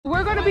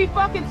We're gonna be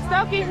fucking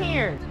stuck in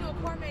here. To do a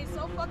corn maze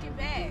so fucking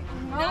bad.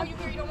 Now you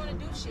here, you don't want to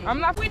do shit. I'm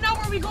not. We know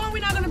where we going. We're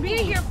not gonna be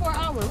here for an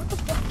hour. What the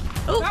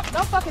fuck?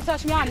 Don't fucking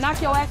touch me. I'll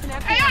knock your ass in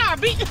that. Hey, I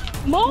beat.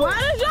 Move.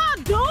 What is y'all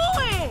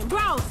doing?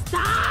 Bro,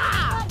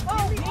 stop.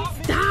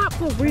 Stop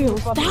for real.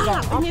 Stop in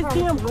this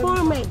damn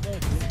corn maze.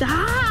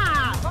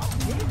 Stop.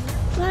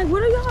 Like,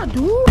 what are y'all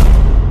doing?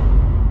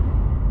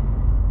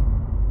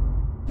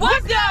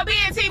 What's up,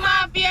 BNT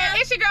Mafia?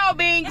 It's your girl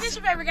Binks. And it's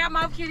your favorite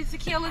godmom, Cutie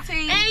Tequila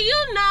Tea. And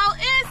you know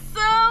it's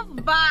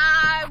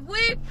Survive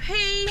with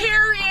P.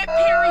 Period.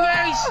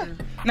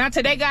 Now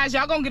today, guys,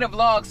 y'all gonna get a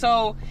vlog.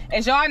 So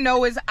as y'all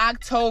know, it's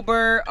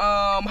October,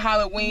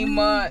 Halloween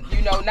month.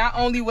 You know, not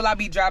only will I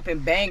be dropping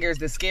bangers,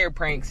 the scare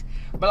pranks,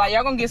 but like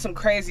y'all gonna get some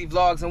crazy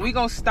vlogs, and we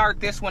gonna start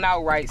this one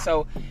out right.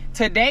 So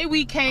today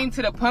we came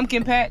to the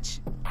pumpkin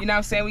patch. You know what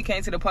I'm saying? We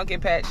came to the pumpkin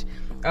patch.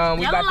 Y'all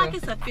look like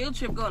it's a field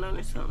trip going on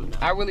or something, though.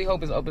 I really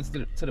hope it's open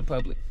to the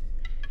public.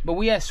 But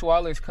we at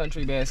Schwaller's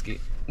Country Basket.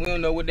 We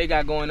don't know what they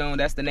got going on.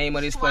 That's the name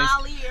of this place.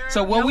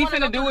 So what we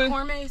finna do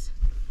is...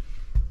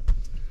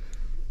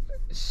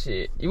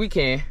 Shit, we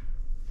can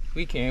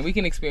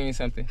experience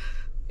something.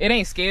 It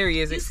ain't scary,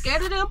 is it? You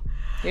scared of them?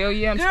 Hell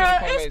yeah, I'm Girl,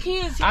 scared of it's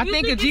kids here. I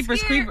think a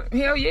Jeepers Creeper.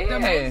 Hell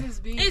yeah.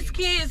 It's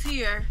kids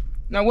here.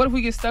 Now what if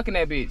we get stuck in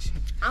that bitch?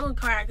 I'm gonna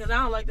cry because I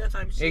don't like that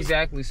type of shit.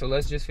 Exactly, so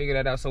let's just figure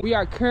that out. So we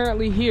are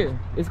currently here.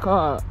 It's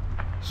called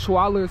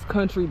Schwaller's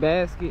Country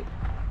Basket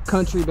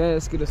or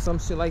some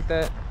shit like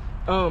that.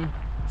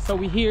 So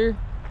we here.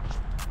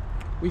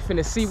 We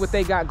finna see what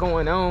they got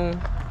going on.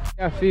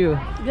 How I feel.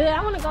 Good,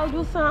 I wanna go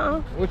do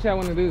something. What y'all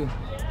wanna do?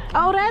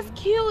 Oh, that's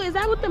cute. Is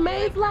that what the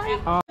maze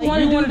like? You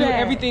wanna do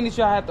everything that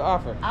y'all have to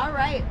offer. All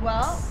right,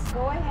 well,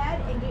 go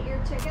ahead and get your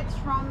tickets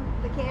from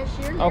the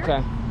cashier here.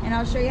 Okay. And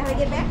I'll show you how to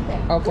get back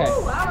there. Okay. Ooh,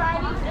 all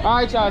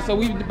right, y'all, so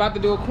we about to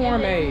do a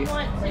corn maze. You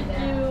want to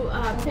do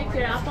pick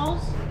your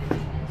apples,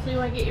 so you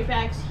want to get your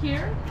bags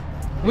here.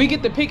 We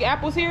get to pick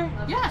apples here?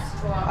 Yes.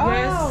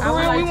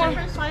 Yes. We want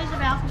different sizes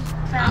of apples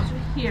bags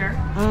here,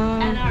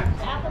 and our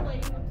apple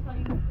lady will tell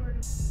you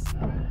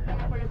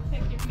where to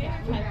pick your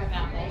favorite type of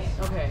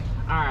apples. Okay.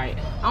 All right.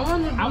 I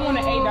want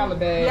an $8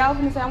 bag. Yeah, I was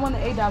gonna say I want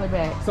an $8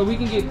 bag. So we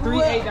can get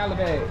 3 $8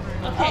 bags.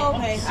 Okay. Oh,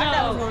 okay. So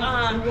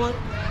I'm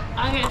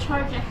gonna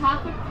charge a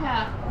half a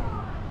pack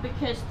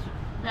because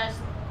that's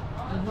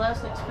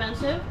less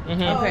expensive.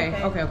 Okay.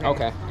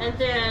 And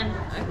then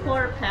a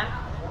quarter pack.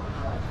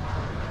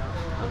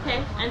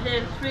 Okay. And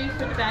then 3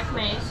 for the back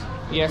maze.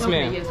 Yes,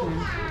 ma'am. Yes,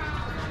 ma'am.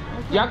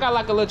 Okay. Y'all got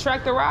like a little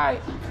tractor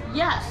ride?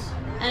 Yes.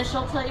 And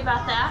she'll tell you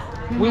about that.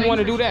 We want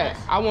to do that.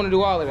 I want to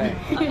do all of that.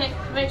 Okay,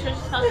 make sure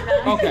she tells you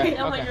about it. Okay,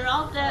 And when you're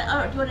all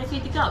done, do you want to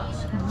feed the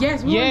goats?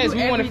 Yes, we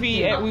want to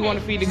feed. We want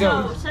to feed the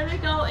goats. So we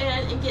go in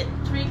and get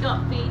 3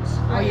 goat feeds.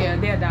 Oh yeah,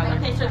 they're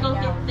 $1. Okay, so go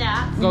get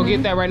that. Go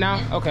get that right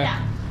now? Okay.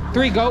 Yeah.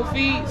 3 goat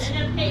feeds? And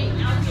then pay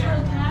me out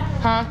here.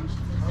 Huh?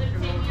 Then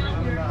pay me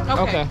out here.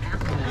 Okay.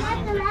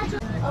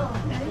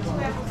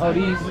 Oh,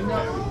 these. So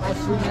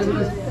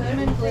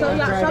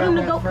y'all show them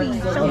the goat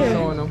feed.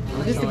 Show them.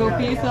 Just the goat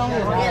feed.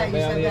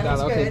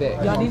 Okay,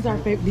 bet. Y'all, these are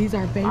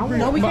favorite.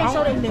 No, we can't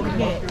show them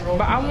yet.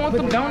 But I want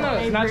them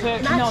donuts, not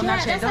yet. No,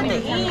 not yet. That's at the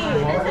end.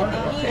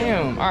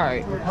 Damn, all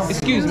right.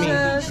 Excuse me.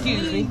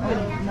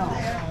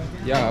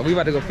 Yeah, we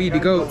about to go feed the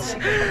goats.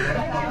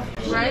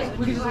 Right?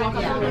 We can just walk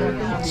up.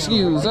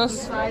 Excuse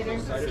us.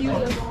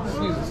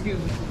 Excuse me.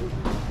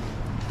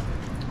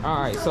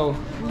 All right, so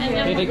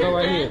here they go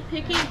right here.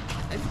 Picking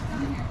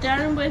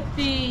done with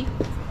the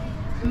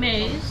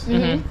maze.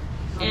 And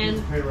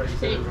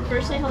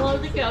first say hello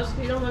to the goats.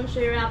 You don't want to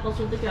share your apples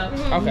with the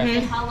goats. Okay.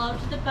 Say hello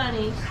to the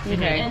bunnies.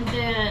 Okay. And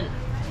then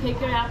pick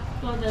your apple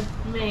for the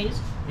maze.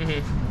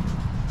 And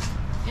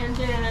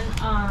then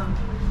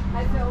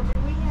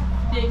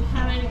then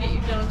come in and get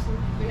your donuts and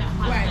we got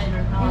hot cider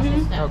and all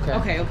that stuff.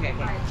 Okay. Okay.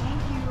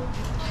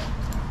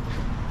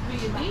 We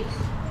get these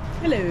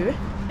Hello.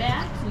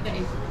 bags. We got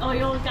oh,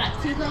 you only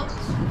got 2 goats?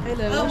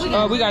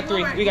 Hello. We got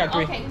 3. We got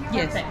 3. Okay.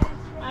 Yes. Perfect.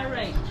 All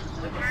right.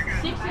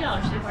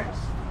 $60 sweethearts.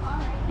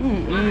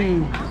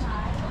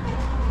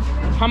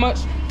 How much?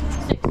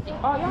 60.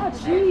 Oh, y'all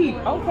cheap.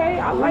 Okay,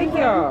 I like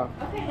y'all.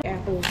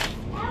 Apples.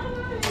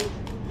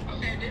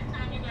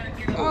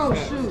 Oh,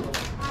 shoot.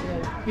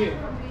 Here.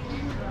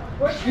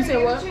 You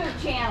said what?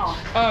 Channel.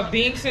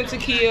 Binks and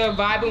Takeeya,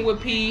 vibing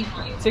with P,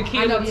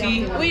 Tequila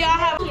Tea. We all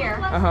have Here.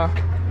 Uh-huh.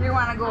 You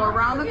want to go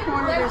around the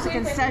corner. There's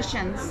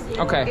concessions.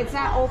 Okay. It's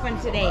not open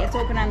today. It's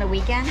open on the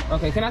weekend.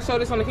 Okay, can I show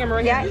this on the camera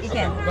right Yeah, here? you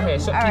can. Go ahead,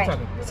 All keep right.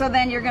 talking. So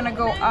then you're going to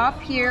go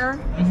up here,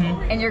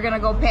 and you're going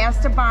to go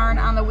past a barn.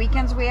 On the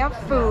weekends, we have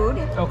food.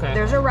 Okay.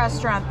 There's a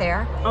restaurant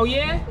there. Oh,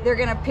 yeah? They're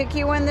going to pick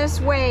you in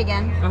this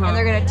wagon, Uh-huh. and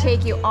they're going to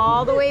take you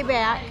all the way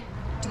back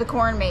to the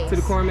corn maze. To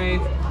the corn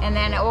maze? And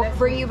then it will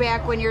bring you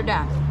back when you're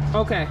done.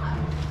 Okay.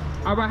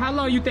 All right, how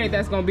long you think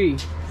that's going to be?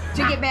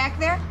 To get back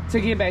there? To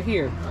get back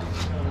here?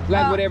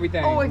 Like with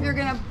everything. Oh, if you're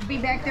gonna be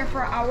back there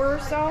for an hour or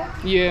so?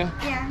 Yeah.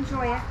 Yeah,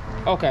 enjoy it.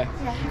 Okay.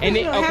 And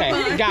then,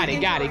 okay, got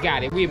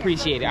it. We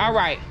appreciate it. All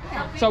right.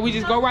 So we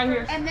just go right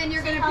here. And then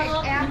you're gonna pick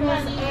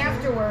apples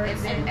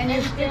afterwards, and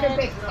you can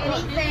pick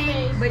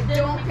anything, but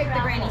don't pick the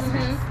Granny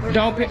Smiths.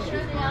 Don't pick.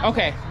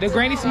 Okay, the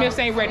Granny Smiths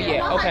ain't ready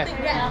yet. Okay.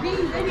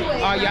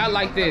 Oh, y'all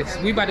like this?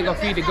 We about to go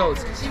feed the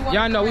goats.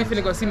 Y'all know we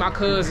finna go see my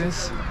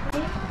cousins.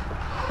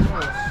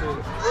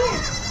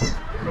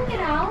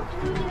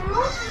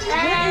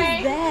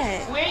 Hey,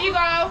 that? where you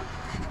go,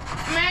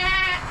 man?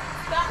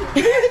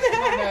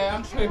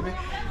 I'm tripping.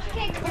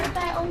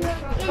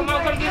 Come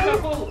on, come get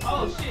some food.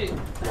 Oh shit.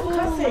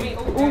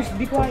 Ooh,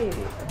 be quiet.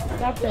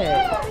 Stop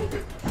that.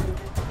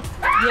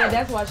 Yeah,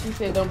 that's why she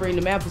said don't bring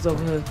them apples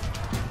over here.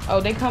 Oh,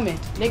 they coming.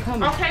 They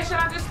coming. Okay, should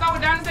I just throw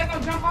it down and they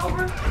gonna jump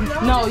over?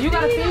 No, you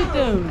gotta feed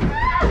them.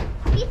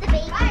 Feed the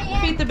baby.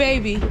 Feed the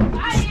baby.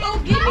 Oh,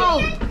 get him.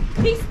 Oh,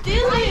 he's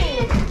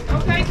stealing.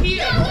 Okay,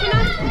 Kia.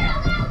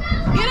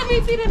 Get him, he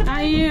feeding.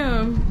 I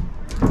am.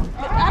 I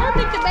don't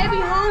think the baby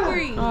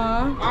hungry.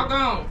 All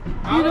gone.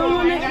 You don't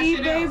want to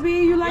eat, baby?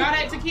 You like? Y'all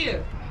that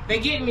tequila. They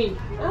get me.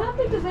 I don't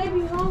think the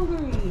baby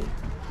hungry.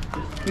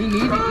 We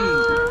need to eat.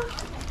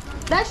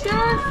 That's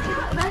yours?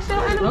 That's your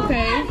animal?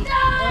 Okay.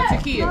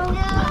 Tequila.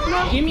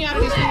 Get me out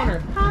of this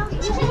corner.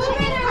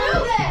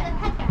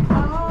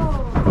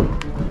 Oh.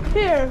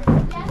 Here.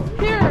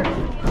 Here.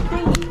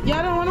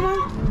 Y'all don't want them?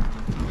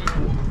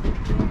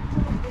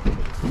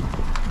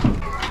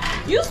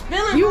 You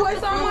spilling. You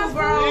waste all my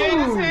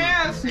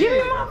food. Give me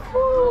my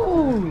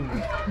food.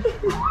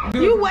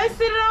 You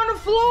wasted it on the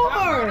floor.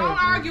 Don't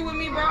argue with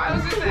me, bro.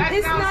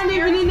 It's not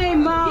even in their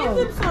mouth.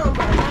 Give them some,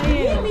 bro.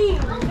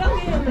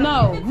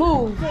 No,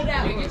 move. Get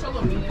your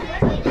little man.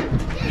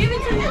 Give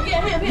it to him.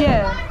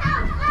 Yeah.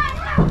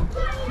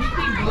 You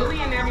keep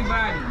bullying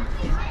everybody.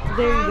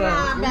 There you go.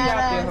 We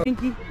out there.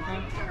 Pinky.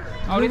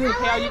 Oh, this is the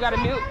cow you got to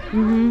milk?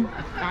 Mm-hmm.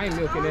 I ain't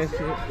milking that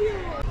shit.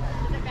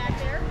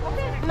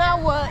 Now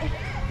what?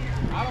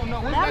 I don't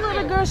know. What's That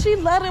little girl, she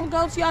let them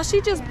goats, y'all.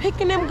 She just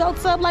picking them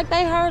goats up like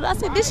they heard. I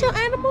said, this your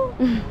animal?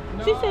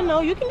 She said,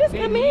 no, you can just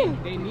come in.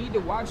 They need to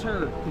watch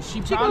her because she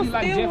probably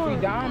like Jeffrey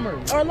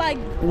Dahmer. Or like...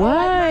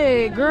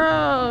 What?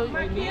 Girl,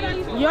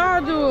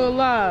 y'all do a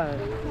lot.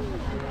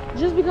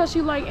 Just because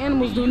you like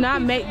animals do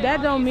not make...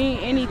 That don't mean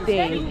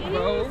anything.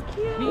 Bro.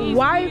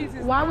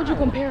 Why would you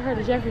compare her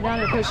to Jeffrey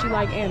Dahmer because she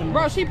like animals?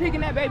 Bro, she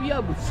picking that baby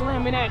up,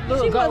 slamming that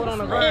little goat on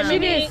the ground. She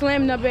did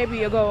slam that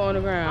baby a goat on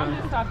the ground. I'm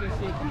just talking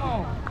shit. Come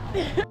on.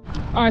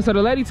 All right, so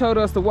the lady told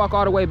us to walk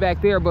all the way back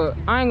there, but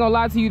I ain't gonna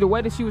lie to you, the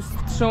way that she was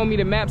showing me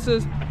the maps,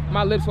 sis,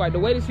 my lips white, the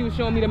way that she was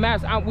showing me the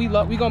maps, we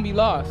gonna be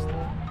lost.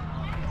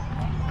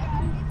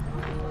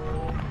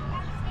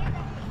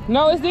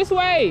 No, it's this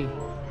way.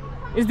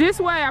 It's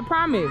this way, I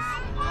promise.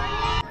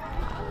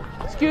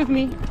 Excuse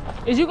me.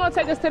 Is you gonna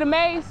take us to the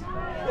maze?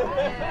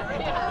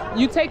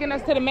 You taking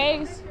us to the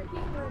maze?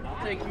 I'll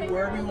take you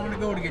wherever you want to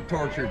go to get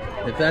tortured.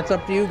 If that's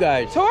up to you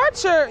guys.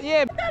 Torture,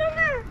 yeah.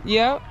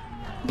 Yep.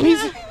 You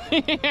want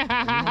to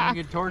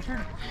get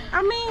tortured?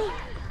 I mean,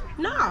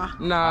 nah.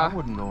 Nah. I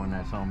wouldn't go in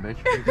that son of a bitch.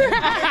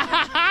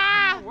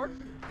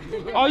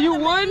 Oh, you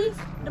wouldn't?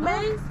 The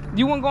maze?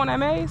 You wouldn't go in that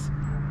maze?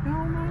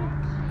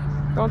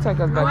 Don't take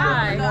us back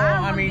there.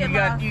 Well, I mean, you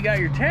got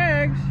your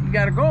tags. You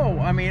got to go.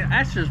 I mean,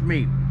 that's just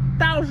me.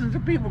 Thousands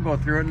of people go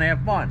through it and they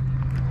have fun.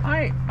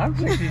 I'm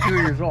 62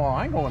 years old.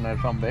 I ain't going in that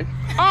son of a bitch.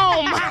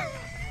 Oh my!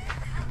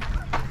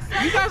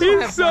 You guys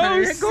don't have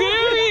fun in it. Go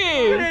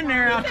Get in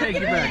there, I'll take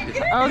you back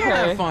there. Okay.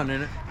 Have fun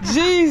in it.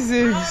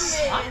 Jesus.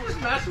 I'm just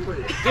messing with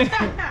you.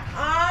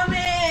 Oh,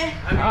 man.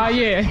 Oh,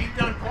 yeah. You've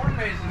done corn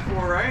mazes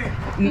before, right?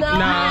 No, Nah.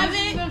 I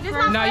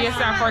haven't. No,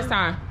 yes, our first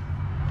time.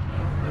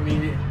 I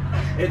mean,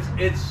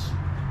 it's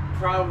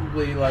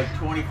probably like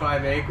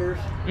 25 acres,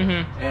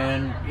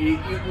 and you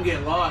can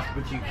get lost,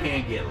 but you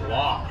can't get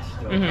lost.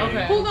 Okay?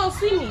 Okay. Who gonna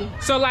see me?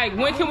 So, like,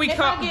 when can we If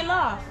come? I get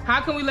lost.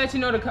 How can we let you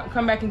know to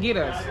come back and get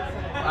us?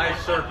 I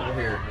circle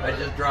here. I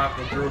just drop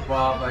the group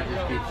off. I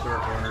just keep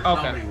circling, or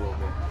Okay. somebody will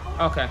be.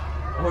 Okay.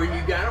 Or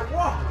you gotta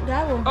walk.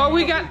 That one. Oh,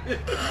 we got.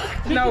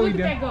 No, we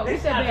didn't.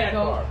 It's not that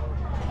far.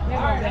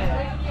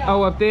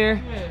 Oh, up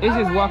there? It's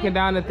just walking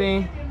down the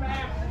thing.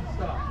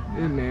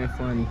 This man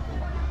funny.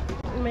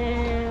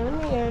 Man, let me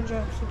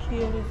airdrop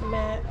secure this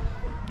map.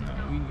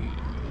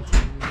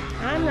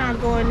 I'm not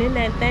going in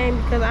that thing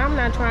because I'm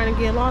not trying to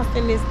get lost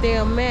in this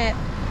damn map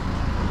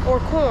or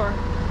corn.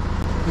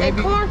 Maybe.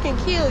 And corn can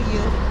kill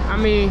you. I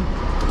mean,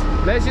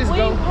 let's just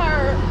go. We've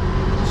heard.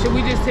 Should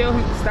we just tell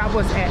him to stop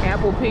us at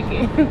apple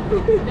picking?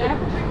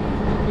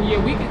 Yeah,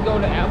 we could go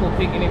to apple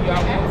picking if y'all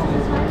want to.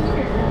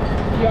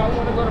 Y'all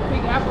want to go to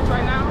pick apples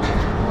right now?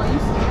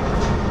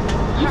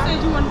 You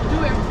said you wanted to do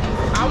everything.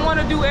 I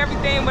want to do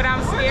everything, but I'm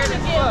scared as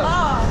fuck.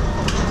 lost.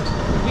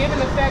 Given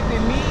the fact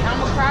that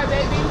I'm a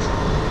crybaby,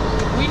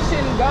 we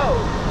shouldn't go.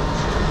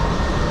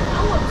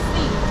 I want to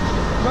see.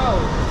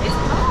 Bro,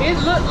 it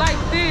looked like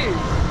this.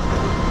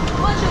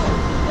 What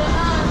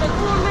the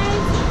corn maze?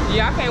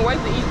 Yeah, I can't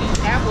wait to eat these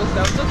apples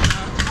though. Look.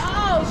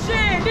 Oh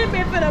shit, this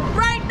been finna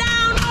break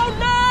down on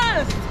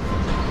us.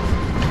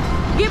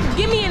 Get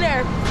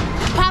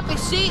there popping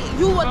shit.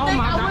 You would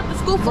think I went to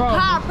school for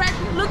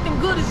chiropractic, looking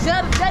good as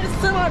Jada. Jada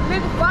sit on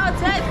nigga fall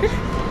test.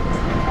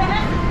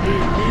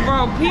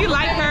 Bro, he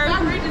like her.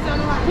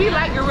 He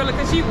like Gorilla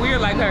because she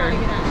weird like her.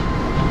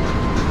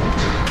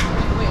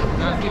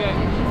 Now see that?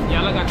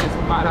 Y'all got this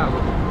spot out.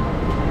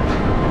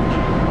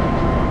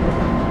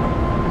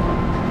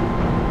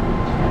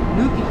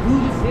 Look at who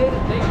you said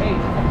they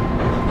hate.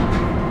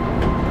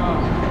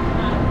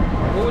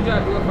 What would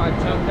y'all do if I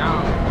jumped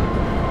down?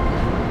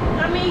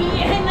 I mean,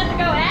 ain't nothing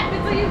gonna happen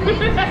to you,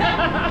 bitch.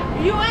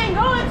 You ain't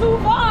going too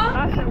far. I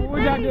said, what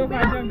would y'all do if I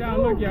jumped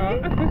down? Look, y'all.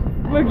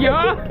 Look,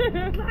 y'all.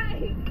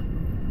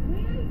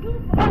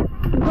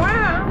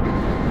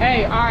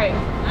 Hey, all right.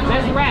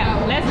 Let's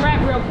rap. Let's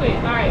rap real quick.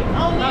 All right.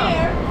 On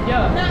there.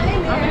 Yeah. Not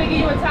in there. I'm gonna give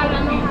you a title. I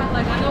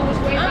know which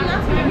way. I'm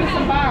not give me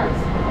some bars.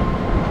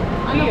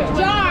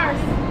 Jars.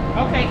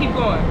 Okay, keep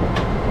going.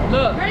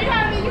 Look. Girl, you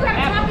got a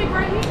topic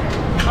right here.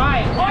 All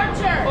right.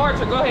 Orchard.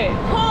 Orchard. Go ahead.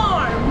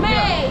 Corn,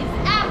 maize,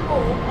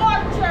 apple,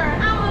 orchard.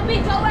 I'm gonna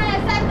beat your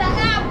ass at the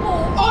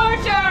apple.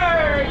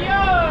 Orchard.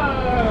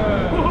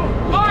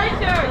 Yeah.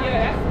 Orchard.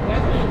 Yeah.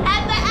 That's it.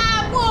 At the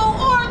apple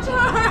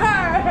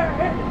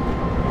orchard.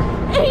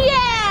 Yeah.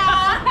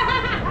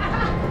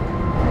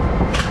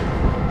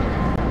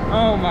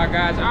 Oh my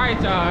gosh. All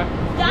right, y'all.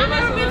 Y'all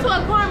never been to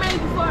a corn maze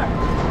before.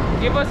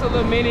 Give us a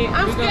little minute.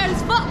 I'm scared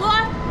as fuck, boy.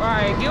 All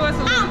right, give us a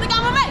I little. don't think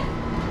I'm gonna make it.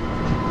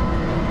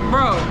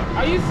 Bro,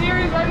 are you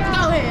serious right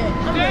now? Go ahead.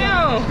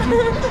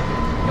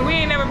 Damn. We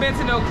ain't never been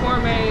to no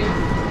corn maze.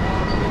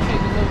 Let me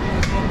take a look at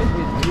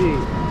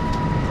this.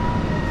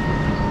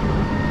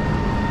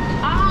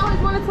 I always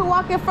wanted to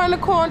walk in front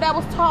of corn that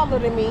was taller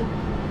than me.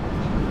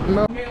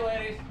 Okay,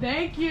 ladies.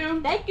 Thank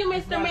you. Thank you,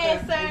 Mr. Man,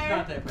 It's sir.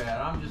 not that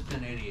bad. I'm just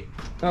an idiot.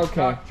 Okay.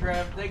 Talk to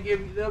Trav.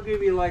 They'll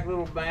give you like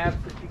little maps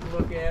that you can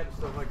look at and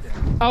stuff like that.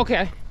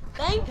 Okay.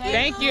 Thank you.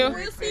 Thank you.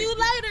 We'll see you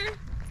later.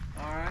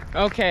 All right.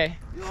 Okay.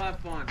 You'll have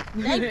fun.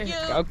 Thank you.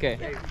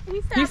 Okay.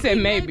 He said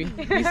maybe.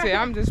 He said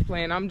I'm just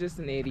playing. I'm just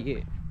an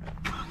idiot.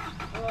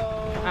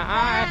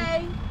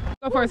 Bye.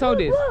 Go first. Hold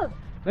this. Look,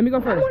 Let me go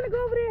I first. want to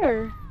go over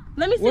there.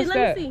 Let me see. What's let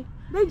that? me see.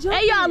 Hey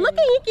y'all, look at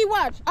Yinky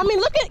watch. I mean,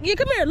 look at you.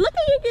 Come here. Look at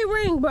Yinky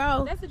ring,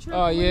 bro. That's a true.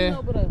 Oh yeah.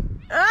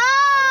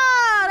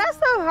 Oh, that's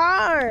so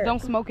hard.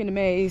 Don't smoke in the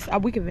maze.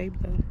 We can vape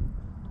though.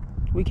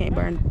 We can't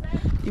burn.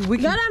 We Go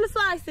can. down the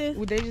slide, sis.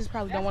 They just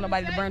probably don't want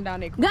nobody to burn down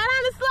their. Go down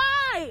the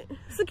slide.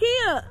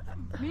 Sakia.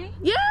 Me?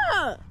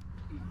 Yeah.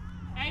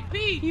 Hey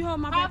P. You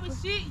hold my Papa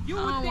breath. shit. You I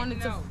would don't think want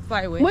it to no.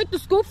 fight with. Went to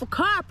school for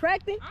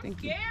chiropractic. I'm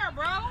scared,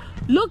 bro.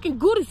 Looking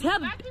good as hell.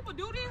 Black people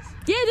do this?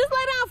 Yeah, just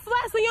lay down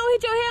flat so you don't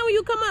hit your head when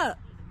you come up.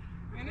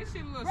 Man, this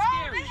shit a little Bro,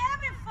 scary. they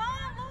having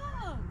fun.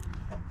 Look.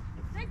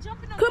 They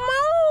jumping on. Come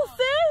on,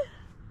 sis.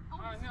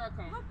 Alright, here I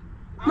come.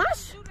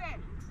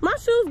 My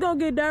shoes gonna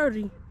get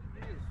dirty.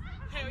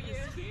 Hell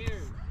yeah.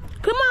 Scared.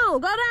 Come on,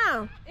 go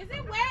down. Is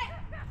it wet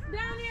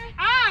down here?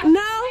 Ah!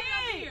 No.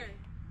 Here.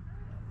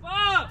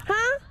 Fuck!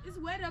 Huh? It's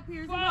wet up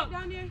here. Is it Fuck. wet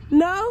down there?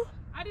 No.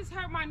 I just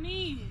hurt my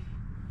knee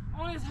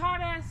on this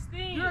hard ass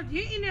thing. You're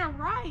getting there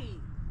right.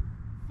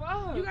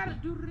 Fuck. You gotta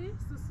do this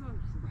or something.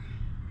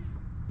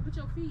 Put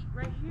your feet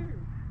right here.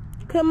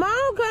 Come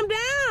on, come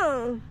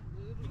down.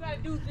 You gotta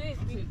do this.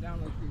 Sit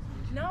down like this.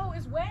 No,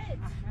 it's wet. I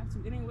have to.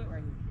 It ain't wet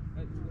right here.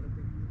 It's wet up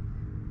here.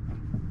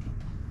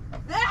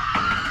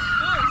 Ah!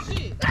 Oh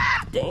shit.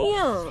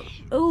 Damn.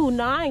 Ooh,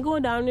 no, I ain't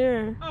going down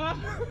there.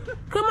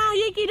 Come on,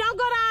 Yinky, don't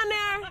go down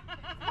there.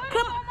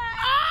 Come on.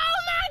 Oh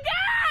my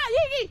God,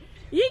 Yinky.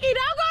 Yinky,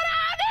 don't go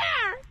down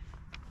there.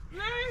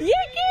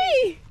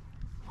 Yinky.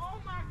 Oh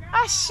my god. I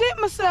shit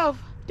myself.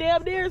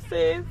 Damn near,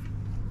 sis.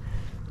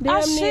 Damn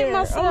I shit near.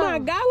 myself. Oh my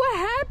God, what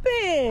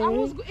happened?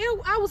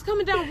 I was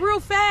coming down real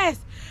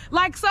fast.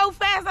 Like so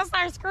fast I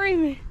started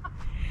screaming.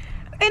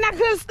 And I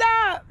couldn't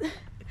stop.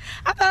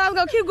 I thought I was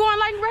gonna keep going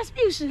like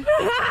Rasputin.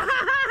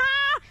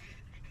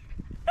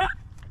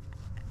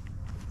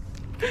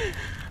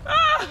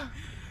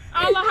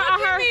 I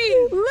heard.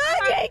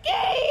 Look,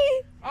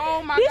 Yinky.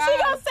 Oh my Then god. she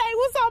gonna say,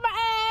 what's on my ass?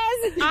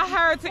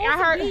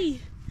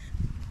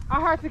 I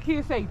heard the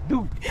kid say,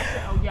 "Dude."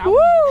 Oh yeah, Woo.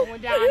 I'm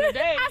going down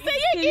today. I said,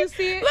 Yinky, Can you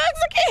see it? look,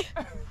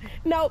 Sakia.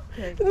 Nope.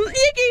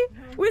 Yinky,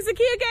 when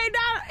Sakia came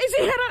down, and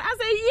she hit her, I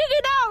said, Yinky,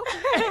 no.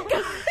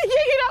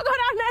 Yinky, don't go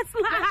down that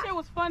slide. That shit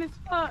was fun as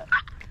fuck.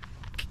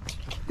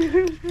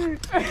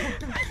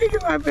 Look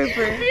at my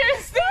pepper.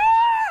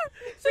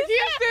 Sakia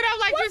stood up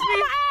like What's this. on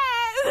my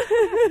ass?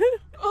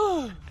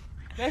 Oh,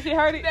 that shit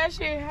hurt it. That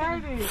shit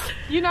hurted.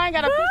 You know I ain't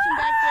got a cushion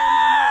back there no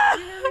more.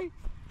 You hear me?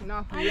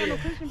 No, I ain't got no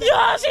cushion back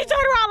Yo, she turned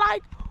around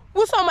like,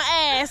 what's on my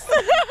ass?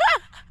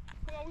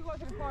 Come on, we go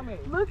to the farm maze.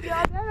 Look,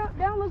 y'all,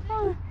 that looks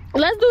fun.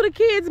 Let's do the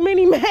kids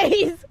mini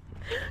maze.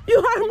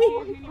 You heard me?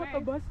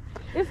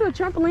 It's a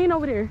trampoline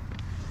over there.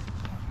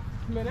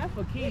 Man, that's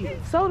for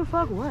kids. So the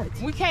fuck what?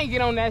 We can't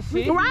get on that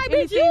shit. Right, bitch,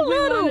 Anything you we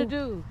little. wanna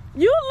do.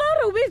 You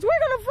little, bitch. We're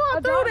gonna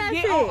fall through Don't that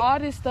get shit. on all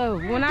this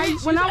stuff. When I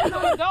was on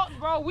adults,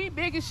 bro, we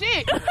big as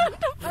shit.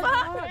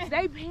 on,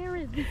 they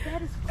parents be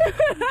fat as fuck.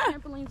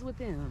 Trampolines with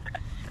them.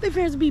 They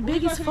parents be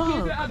big as The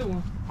fuck. other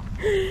one.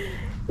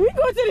 We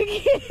go to the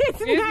kids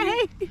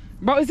tonight.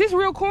 Bro, is this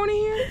real corn in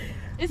here?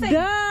 It's Duh.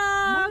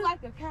 move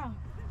like a cow.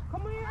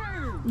 Come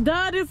here.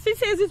 Duh, she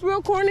says it's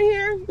real corn in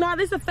here. No,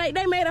 this is a fake.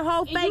 They made a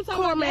whole fake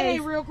corn That maze.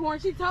 ain't real corn.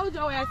 She told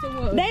your ass it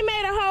was. They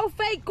made a whole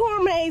fake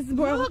corn maze,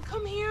 bro. Look,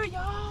 come here,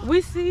 y'all.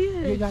 We see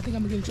it. Y'all think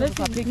I'm gonna get in trouble if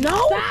I pick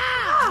No.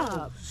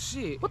 Stop.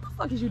 shit? What the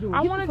fuck is you doing?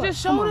 I Get wanna the fuck.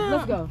 just show Come on, them.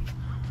 Let's go.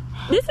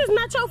 This is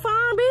not your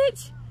farm,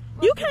 bitch.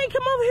 You can't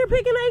come over here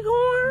picking that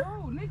corn.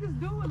 Bro, niggas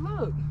do it.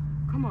 Look.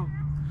 Come on.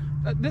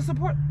 The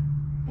support.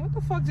 What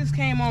the fuck just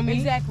came on me?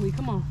 Exactly.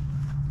 Come on.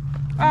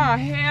 Ah,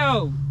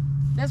 hell.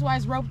 That's why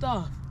it's roped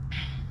off.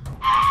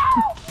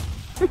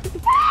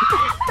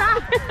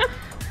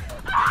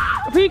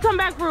 P, come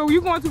back for real. You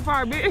going too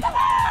far, bitch.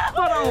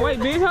 Hold on, wait,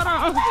 bitch. Hold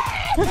on.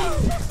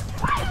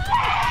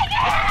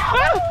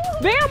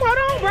 Damn, hold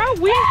on,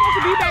 bro. We ain't supposed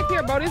to be back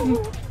here, bro.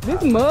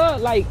 This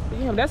mud, like,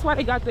 damn, that's why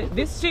they got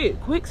this shit,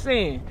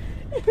 quicksand.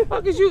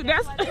 Fuck is you?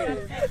 That's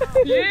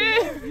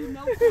yeah. You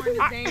know corn is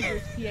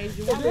dangerous,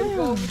 Kiesha. Why would you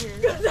go over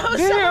there?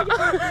 Damn.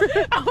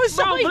 I was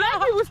Bro, showing black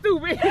y'all. people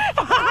stupid.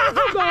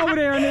 You go over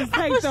there and just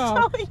take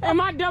off. And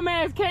my dumb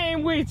ass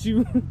came with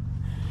you.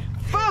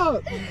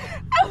 Fuck.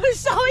 I was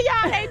showing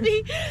y'all,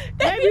 AB.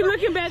 They be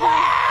looking back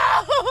like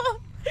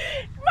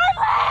My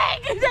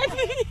leg.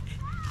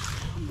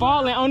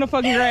 falling on the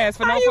fucking grass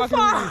for no you fucking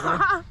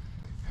reason.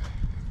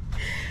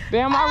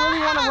 Damn, I really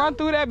want to run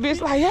through that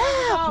bitch like,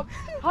 yeah.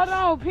 Hold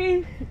on,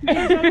 P.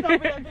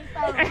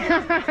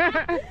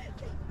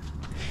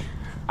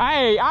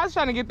 Hey, I was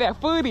trying to get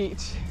that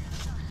footage.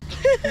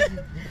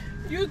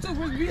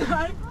 YouTubers be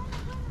like,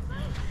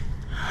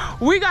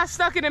 We got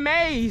stuck in the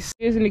maze.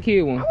 Isn't the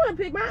kid one? I want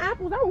to pick my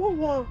apples. I want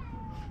one.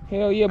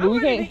 Hell yeah, but we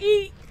I'm ready can't. to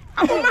eat.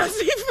 I want my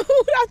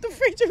seafood out the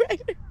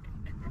refrigerator.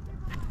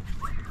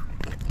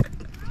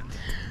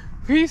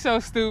 He's so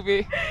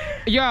stupid.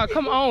 Y'all,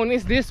 come on.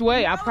 It's this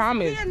way, I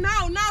promise. No,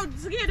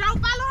 Takeeya, don't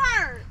follow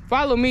her.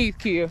 Follow me,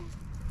 Kia.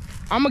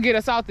 I'm gonna get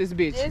us out this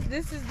bitch.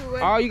 this is the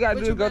way. All you gotta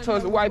But do is go better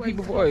towards know the white which way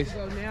people you're voice.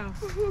 supposed to go now.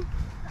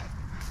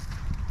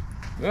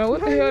 Man,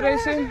 what the hell they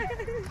say?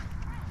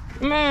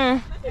 Man,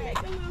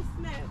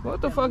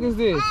 what the fuck is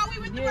this? Oh,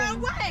 we went the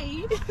wrong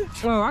way.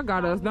 Oh, I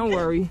got us. Don't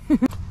worry.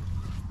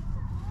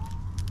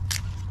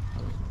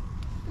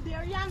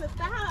 Dariana,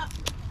 stop.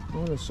 I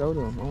wanna show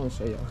them. I wanna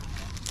show y'all.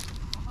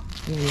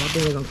 Yeah, y'all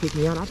think they're gonna kick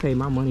me out? I paid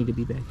my money to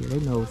be back here. They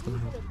know what's gonna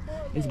happen.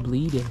 It's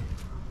bleeding.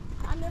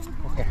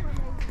 Okay.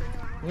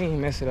 We ain't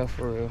mess it up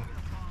for real.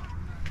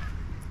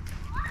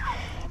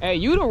 Hey,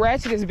 you the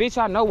ratchetest bitch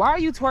I know. Why are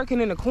you twerking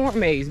in the corn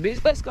maze,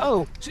 bitch? Let's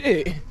go.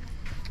 Shit.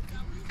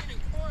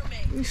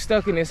 We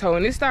stuck in this hole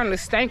and it's starting to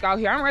stink out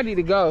here. I'm ready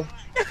to go.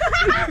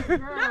 I'm ready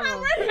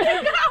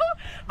to go.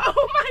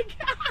 Oh my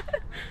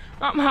God.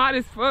 I'm hot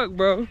as fuck,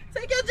 bro.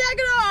 Take your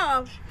jacket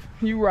off.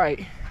 You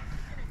right.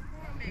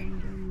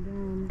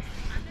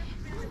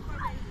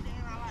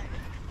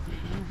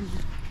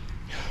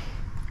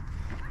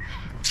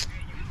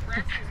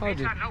 Hold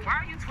it. Why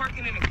are you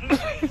twerking in the corn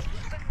maze?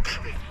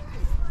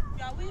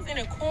 Y'all, we was in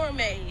a corn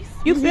maze.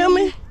 You feel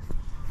me?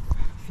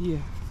 Yeah.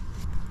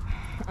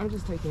 I'm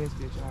just taking this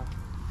bitch off.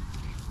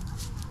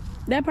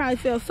 That probably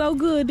felt so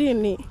good,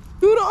 didn't it?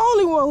 You the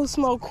only one who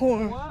smoked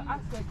corn. What? I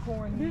said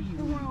corn. This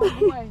the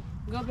wrong way.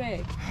 Go back.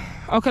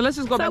 Okay, let's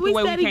just go back the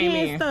way we came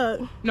in.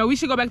 Stuck. No, we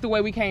should go back the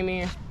way we came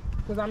in.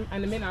 Because I'm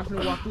in a minute I'm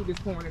gonna walk through this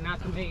corner, not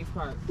the maze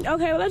part.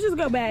 Okay, well, let's just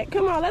go back.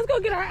 Come on, let's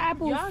go get our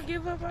apples. Y'all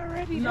give up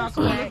already? No, That's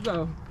come on, whack. let's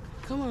go.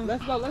 Come on.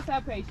 Let's go. Let's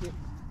have patience.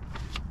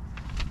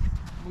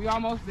 We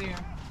almost there.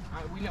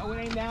 We know it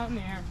ain't down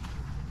there.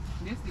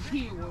 This the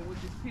kid one, which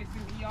is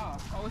pissing me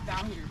off. Oh, it's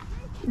down here.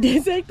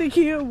 This ain't the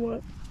kid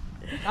one.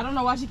 I don't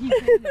know why she keeps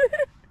saying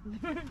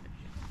that.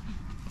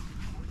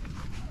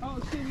 Oh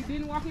shit, we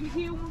didn't walk in the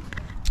kid one?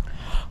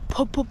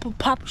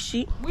 Pop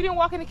shit. We didn't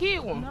walk in the kid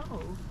one.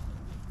 No.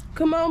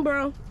 Come on,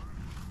 bro.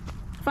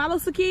 Follow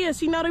Takeeya.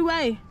 She know the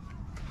way.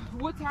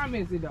 What time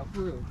is it though,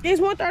 for real?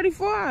 It's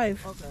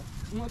 1:35. Okay.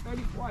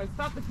 1:34.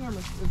 Stop the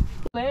camera.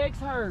 Legs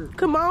hurt.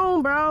 Come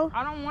on, bro.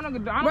 I don't want to go.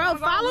 Bro,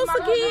 follow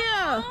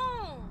Takeeya.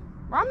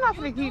 I'm not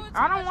gonna keep.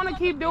 I don't want to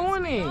keep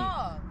doing it.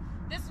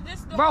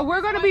 Bro,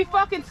 we're gonna be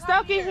fucking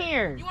stuck in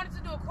here. You wanted to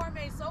do a corn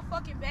maze so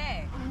fucking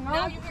bad. No.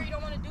 Now you here, you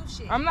don't want to do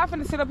shit. I'm not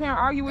gonna sit up here and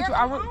argue with you.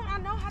 I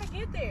know how to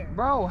get there.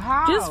 Bro,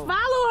 how? Just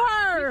follow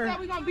her.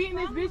 We gonna be in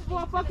this bitch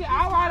for a fucking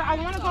hour. I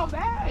want to go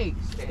back.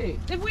 Shit.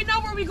 If we know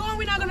where we going,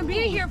 we're not gonna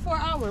be here for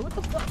an hour. What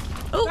the fuck?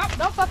 Ooh.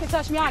 Don't fucking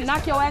touch me. I'll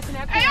knock your ass in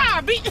that corner. Hey,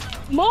 I beat.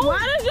 Move.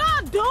 What is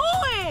y'all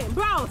doing?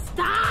 Bro,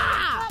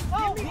 stop.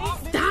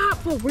 Stop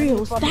for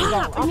real.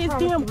 Stop in this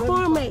damn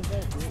corn maze.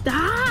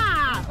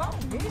 Stop.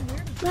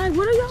 Like,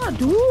 what are y'all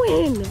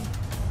doing?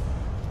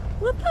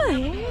 What the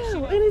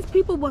hell? And there's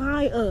people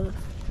behind us.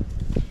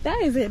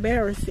 That is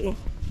embarrassing.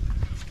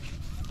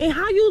 And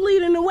how you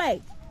leading the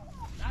way?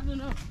 I don't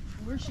know.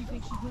 Where she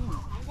thinks she's going?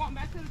 I'm going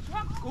back to the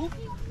truck,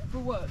 Goofy. For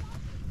what?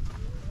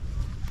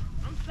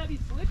 I'm steady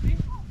slipping.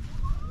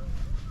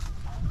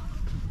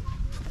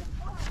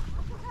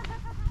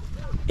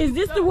 Is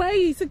this the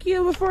way,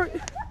 Takeeya, before?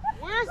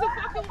 Where's the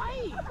fucking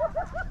way?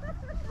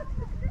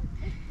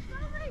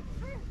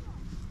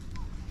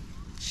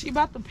 She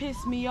about to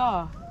piss me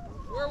off.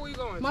 Where are we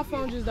going? My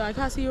phone just died.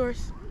 Can I see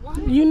yours? What?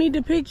 You need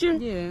the picture?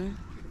 Yeah.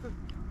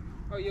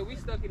 Oh yeah, we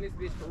stuck in this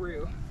bitch for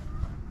real.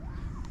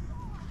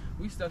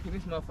 We stuck in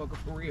this motherfucker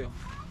for real.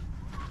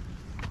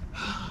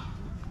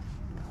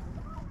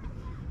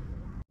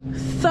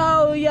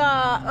 So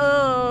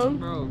y'all,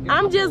 Bro,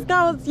 I'm just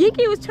gonna.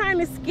 Yiki was trying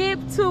to skip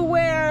to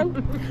where.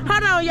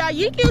 Hold on, y'all.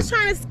 Yiki was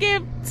trying to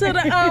skip to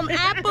the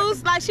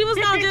apples. Like she was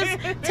gonna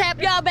just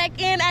tap y'all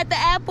back in at the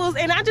apples,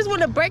 and I just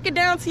want to break it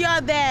down to y'all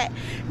that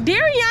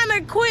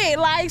Dariana quit.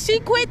 Like she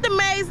quit the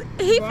maze.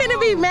 He finna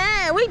be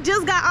mad. We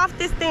just got off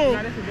this thing.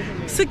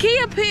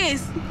 Takeeya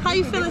pissed. How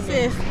you feeling,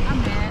 sis? I'm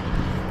mad.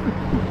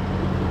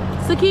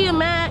 Takeeya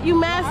mad? You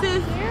mad,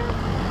 sis?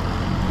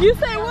 You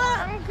say what?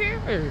 I don't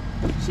care.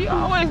 She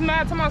always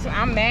mad to myself.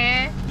 I'm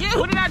mad. Yeah.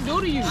 What did I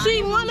do to you?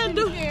 She wanna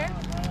do.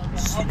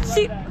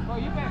 She Oh,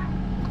 you back.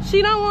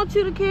 She don't want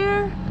you to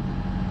care.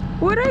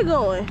 Where they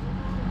going?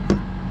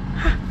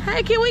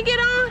 Hey, can we get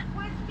on?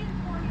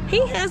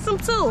 He handsome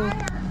too.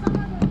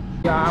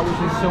 Yeah, I was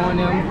just showing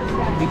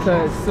them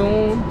because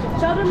soon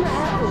Show them the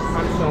apples.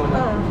 I'm showing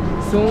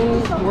them.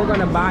 Soon we're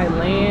gonna buy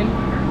land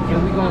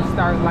and we're gonna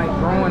start like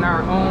growing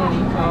our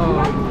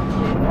own.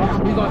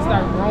 We're gonna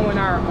start growing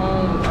our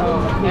own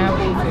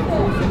apples and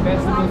fruits and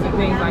vegetables and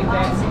things like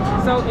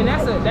that. So, and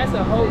that's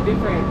a whole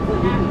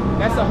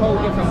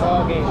different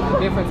ball game, a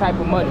different type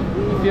of money.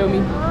 You feel me?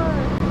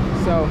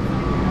 So,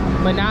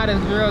 but now the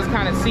girls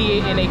kind of see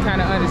it and they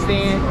kind of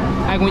understand.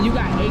 Like when you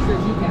got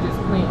acres, you can just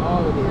plant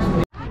all of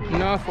this.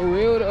 No, for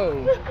real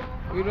though.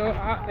 You know,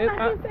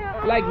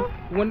 like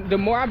when the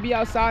more I be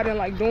outside and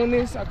like doing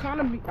this, I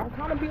kind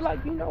of be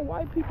like, you know,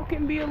 white people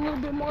can be a little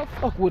bit more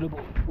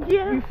fuckwittable.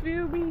 Yeah. You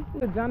feel me?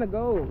 The Johnny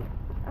Gold.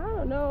 I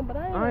don't know, but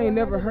I ain't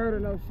never heard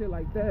of no shit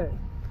like that.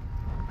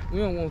 We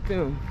don't want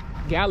them.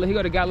 Gala, he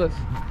go to Gala's.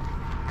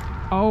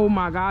 Oh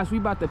my gosh, we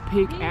about to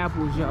pick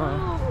apples,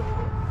 y'all.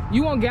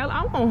 You want Gala?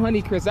 I want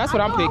Honeycrisp. That's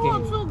what I'm picking. I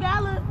want two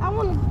Gala. I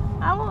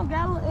want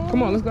Gala. And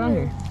Come on, let's go down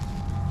here.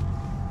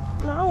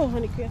 No, I want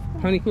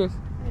Honeycrisp. Honeycrisp.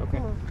 Okay.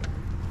 Come on.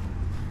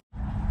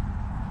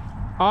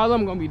 All of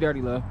them gonna be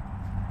dirty, love.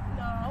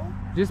 No.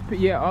 Just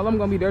yeah, all of them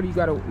gonna be dirty. You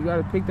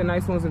gotta pick the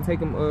nice ones and take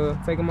them off.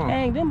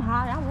 Dang, them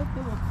high. I want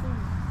them up too.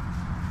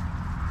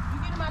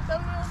 You getting my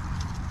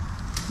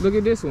thumbnail? Look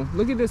at this one.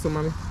 Look at this one,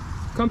 mommy.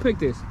 Come pick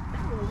this.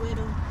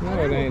 No,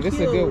 it ain't. This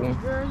is a good one.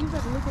 Girl, you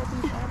better look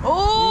at these apples.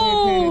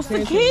 Oh,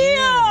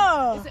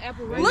 Takeeya! It's an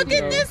apple right Look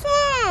there. at this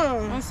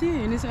one. I see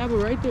it, and it's an apple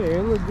right there.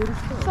 It looks good as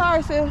fuck.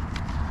 Sorry, sis.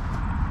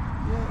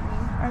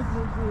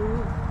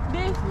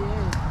 This?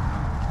 Yeah.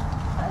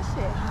 That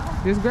shit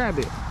hot. Just grab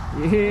it.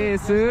 Yeah,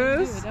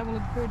 sis. That one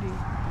look pretty.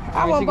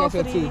 I want she got both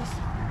of your two. these.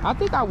 I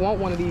think I want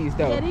one of these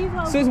though. Yeah, these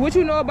hoes Sis, what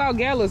you know about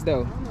Galas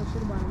though? I don't know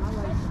shit about them. I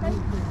like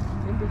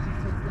them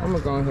bitches taste like I'm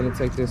gonna go ahead and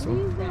take this one.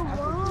 These are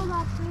ones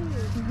I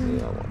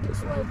think. Yeah, I want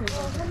this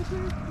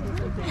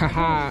one.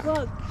 Haha.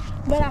 Look,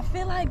 but I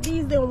feel like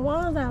these the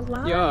ones I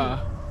like. Yeah,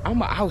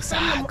 I'm an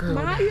outside girl.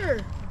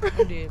 Meyer.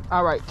 I did.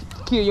 All right,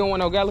 Kia, you don't want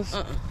no Galas? No,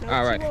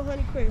 All right. she want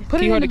Honeycrisp. Put Can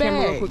it you in hold the the camera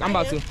real bag. quick? I'm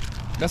about to.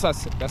 That's why I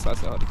said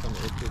hold the camera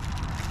real quick.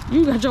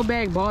 You got your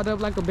bag balled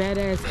up like a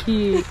badass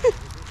kid.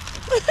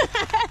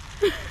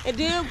 And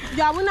then,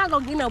 y'all, we're not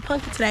gonna get no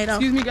punky today though.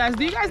 Excuse me, guys.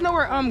 Do you guys know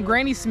where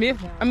Granny Smith?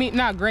 I mean,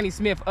 not Granny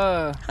Smith.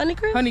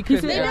 Honeycrisp?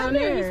 Honeycrisp. They is? down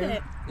there, he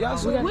said.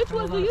 Y'all Which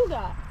ones do you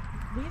got?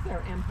 These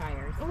are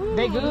Empires.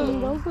 They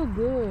good. Those look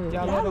good.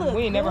 Y'all Y'all know them? look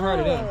We ain't never heard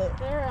of them. good.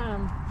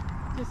 They're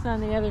just on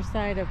the other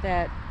side of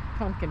that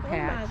pumpkin Oh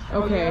patch. my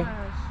Okay.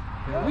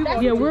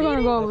 gosh. Yeah, we're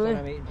gonna go over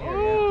That's there. what I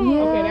mean, yeah.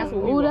 Yeah. Okay, that's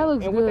what we Ooh, want. that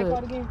looks And what they good.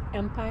 called again?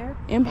 Empire.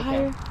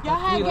 Empire. Y'all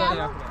have We looking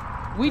Gala? after that.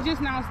 We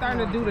just now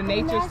starting to do the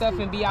nature stuff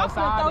and be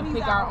outside and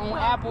pick our own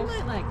apples.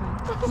 You might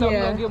like them. So we're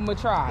Yeah. gonna give them a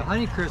The try.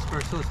 Honeycrisp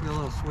are supposed to be a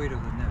little sweeter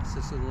than this.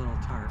 This is a little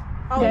tart.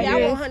 Oh, That yeah, I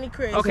is? want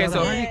Honeycrisp. Okay, So so-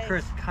 the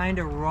Honeycrisp kind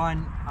of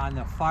run on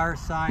the far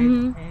side,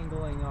 Mhm.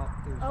 angling up.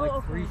 There's Oh, like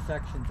okay. 3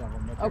 sections of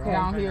them. But Okay. they're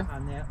all Down here? kinda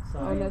on that Oh,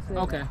 side. that's it.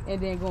 Okay.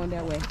 And then going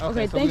that way. Okay,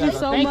 Okay, so we thank you gotta so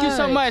go. much. Thank you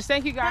so much.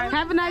 Thank you guys.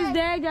 Have a nice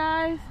day,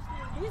 guys.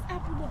 This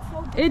apple looks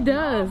so good. It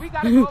does. We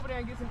gotta go over there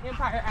and get some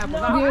Empire apples.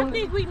 No, I, I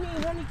think we need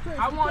Honeycrisp.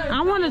 I want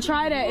I want to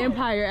try that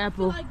Empire I feel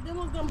apple. like them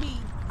ones gonna be.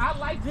 I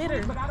like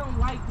bitter, but I don't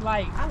like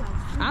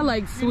I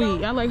like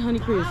sweet. I like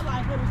Honeycrisp. I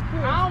like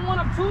Honeycrisp. I don't want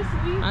them too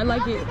sweet. I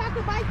like I it. think I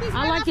could bite this I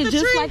right like off it the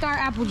just tree. like our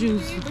apple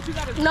juice. But you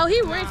gotta. No,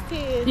 he rinsed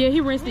his. Yeah,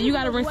 he rinsed it. You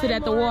gotta rinse it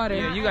at the Yeah,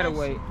 water. you gotta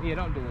wait. Yeah,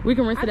 don't do it. We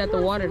can rinse it at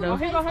the water though.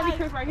 Here go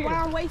Honeycrisp right here. Why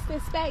I'm wasting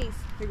space?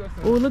 Here goes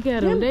Oh, look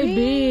at them. They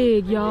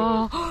big,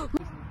 y'all.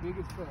 big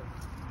as fuck.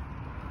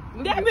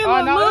 That been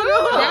Oh, no,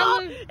 little. that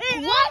look- It's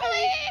ugly.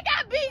 It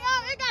got beat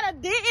up. It got a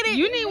dent in it.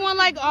 You need one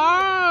like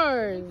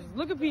ours.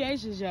 Look at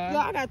pHs, Y'all, y'all.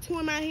 I got 2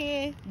 in my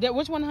hand.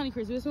 Which one,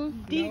 Honeycrisp? This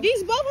one?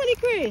 These both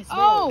Honeycrisp.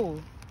 Oh,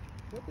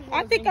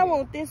 I think I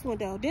want this one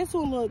though. This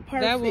one look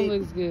perfect. that one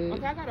looks good.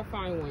 Okay, I gotta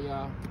find one,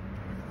 y'all.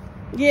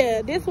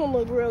 Yeah, this one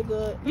look real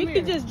good. You Come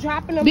can here. just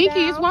dropping them Binky,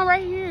 down. it's one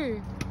right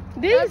here.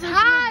 These That's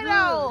high good.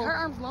 though. Her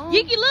arms long.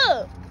 Yiki,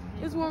 look.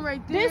 This one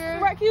right there.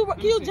 This right, can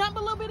you jump a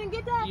little bit and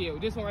get that? Yeah,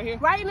 this one right here.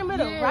 Right in the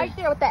middle, Yeah. right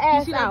there with the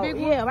ass see that out. big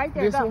one? Yeah, right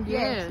there. This go. one?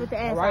 Yes, Yeah. with the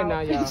ass All right out. now,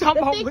 y'all.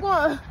 The thick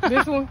one.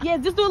 This one. Yeah,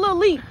 just do a little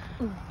leap.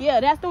 Yeah,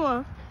 that's the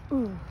one.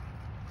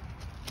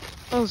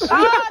 Oh, shit.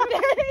 Oh,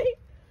 dang.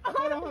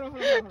 Hold on.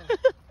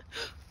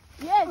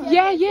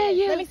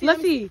 Yeah.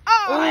 Let's see.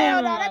 Oh,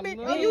 hell no, that bitch.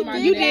 Oh, you You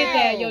did did that.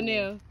 that, your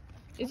nail.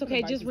 It's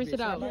okay, just rinse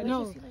it out.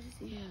 No.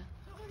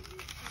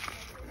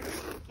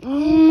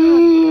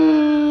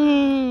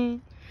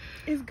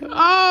 It's good.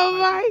 Oh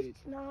my.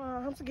 No,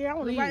 I'm scared. I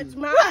want to Please. write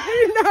my. No,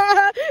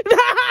 I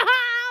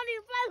don't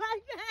even play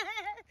like that.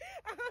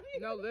 I don't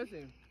even- No,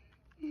 listen.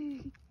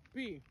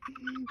 B.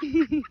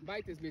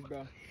 Bite this bitch,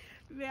 bro.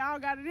 Man, I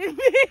don't got it in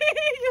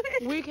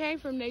me. We came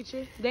from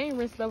nature. They ain't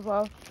rinsed stuff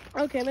off.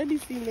 Okay, let me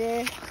see,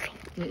 man.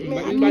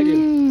 Bite this.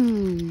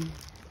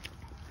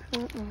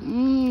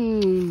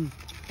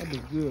 That be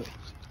good.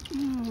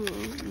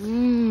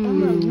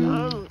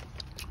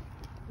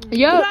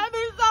 Yup. That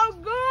is so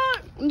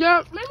good.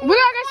 Yup. We gotta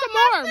get some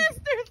more.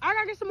 Sisters. I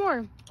gotta get some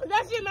more.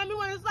 That shit made me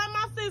want to slap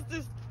my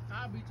sisters.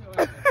 I'll beat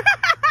your ass.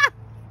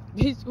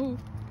 Bitch, who?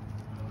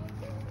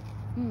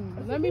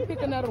 Let me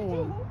pick another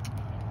one.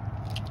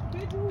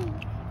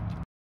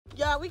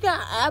 Y'all, we got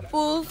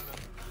apples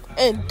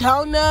and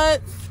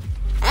donuts,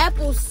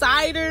 apple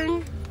cider.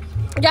 Y'all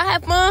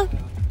have fun?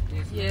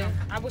 Yeah.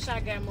 I wish I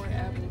got more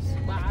apples,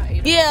 but I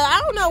ate Yeah, I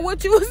don't know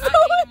what you was doing.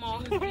 them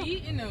all.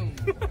 Eating them.